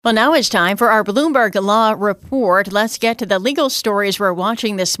Well, now it's time for our Bloomberg Law Report. Let's get to the legal stories we're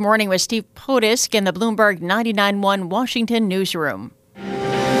watching this morning with Steve Potisk in the Bloomberg 99.1 Washington newsroom.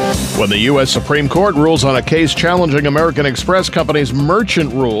 When the U.S. Supreme Court rules on a case challenging American Express Company's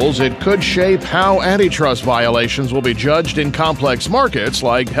merchant rules, it could shape how antitrust violations will be judged in complex markets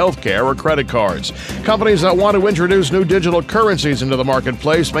like healthcare or credit cards. Companies that want to introduce new digital currencies into the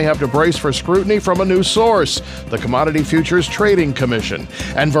marketplace may have to brace for scrutiny from a new source, the Commodity Futures Trading Commission.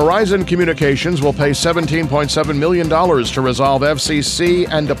 And Verizon Communications will pay $17.7 million to resolve FCC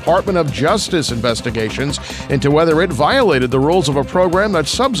and Department of Justice investigations into whether it violated the rules of a program that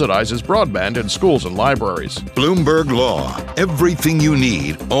subsidizes broadband in schools and libraries. Bloomberg Law. Everything you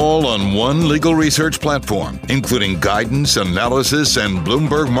need, all on one legal research platform, including guidance, analysis, and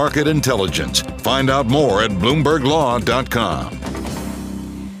Bloomberg Market Intelligence. Find out more at BloombergLaw.com.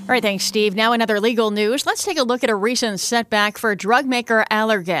 All right, thanks, Steve. Now in other legal news, let's take a look at a recent setback for drug maker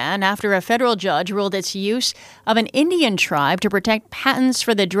Allergan after a federal judge ruled its use of an Indian tribe to protect patents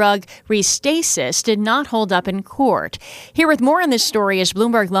for the drug Restasis did not hold up in court. Here with more on this story is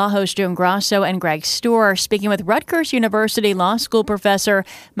Bloomberg Law host June Grasso and Greg Stohr, speaking with Rutgers University Law School professor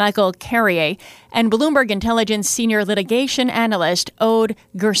Michael Carrier and Bloomberg Intelligence senior litigation analyst Ode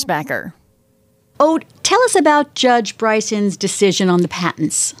Gersbacher. Ode, tell us about Judge Bryson's decision on the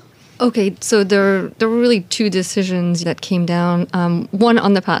patents. Okay, so there were really two decisions that came down. One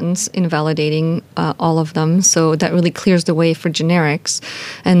on the patents, invalidating all of them, so that really clears the way for generics.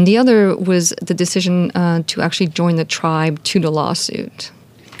 And the other was the decision to actually join the tribe to the lawsuit.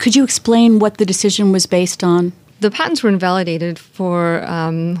 Could you explain what the decision was based on? The patents were invalidated for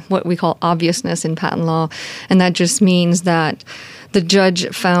what we call obviousness in patent law, and that just means that the judge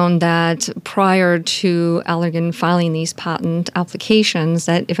found that prior to Allergan filing these patent applications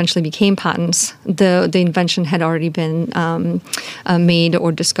that eventually became patents, the invention had already been made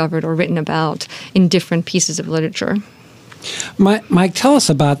or discovered or written about in different pieces of literature. Mike, tell us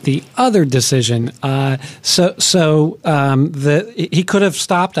about the other decision. He could have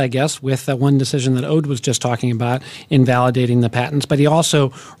stopped, I guess, with that one decision that Ode was just talking about, invalidating the patents, but he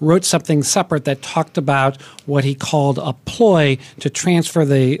also wrote something separate that talked about what he called a ploy to transfer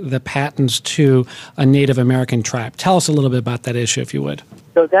the patents to a Native American tribe. Tell us a little bit about that issue, if you would.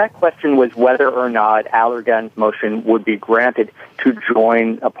 So that question was whether or not Allergan's motion would be granted to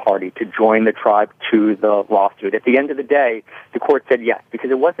join a party, to join the tribe to the lawsuit. At the end of the day, the court said yes,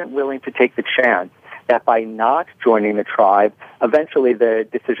 because it wasn't willing to take the chance that by not joining the tribe, eventually the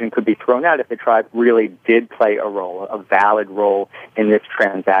decision could be thrown out if the tribe really did play a role, a valid role in this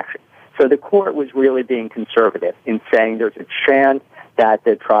transaction. So the court was really being conservative in saying there's a chance that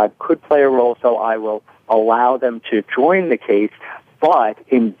the tribe could play a role, so I will allow them to join the case. But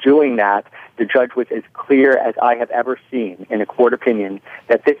in doing that, the judge was as clear as I have ever seen in a court opinion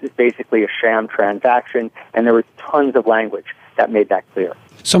that this is basically a sham transaction, and there was tons of language that made that clear.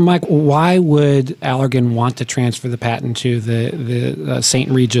 So, Mike, why would Allergan want to transfer the patent to the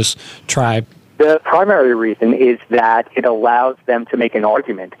St. Regis tribe? The primary reason is that it allows them to make an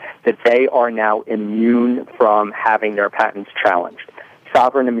argument that they are now immune from having their patents challenged.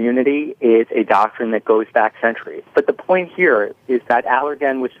 Sovereign immunity is a doctrine that goes back centuries. But the point here is that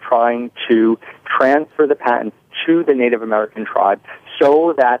Allergan was trying to transfer the patents to the Native American tribe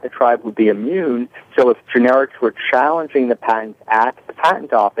so that the tribe would be immune. So if generics were challenging the patents at the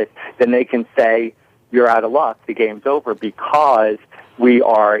patent office, then they can say, you're out of luck, the game's over, because we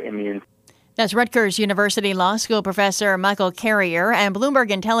are immune. That's Rutgers University Law School professor Michael Carrier and Bloomberg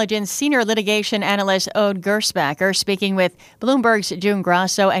Intelligence senior litigation analyst Ode Gersbacher speaking with Bloomberg's June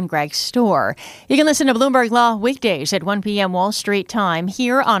Grasso and Greg Stohr. You can listen to Bloomberg Law weekdays at 1 p.m. Wall Street time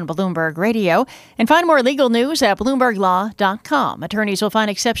here on Bloomberg Radio and find more legal news at BloombergLaw.com. Attorneys will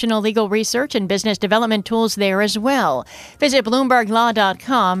find exceptional legal research and business development tools there as well. Visit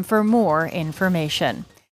BloombergLaw.com for more information.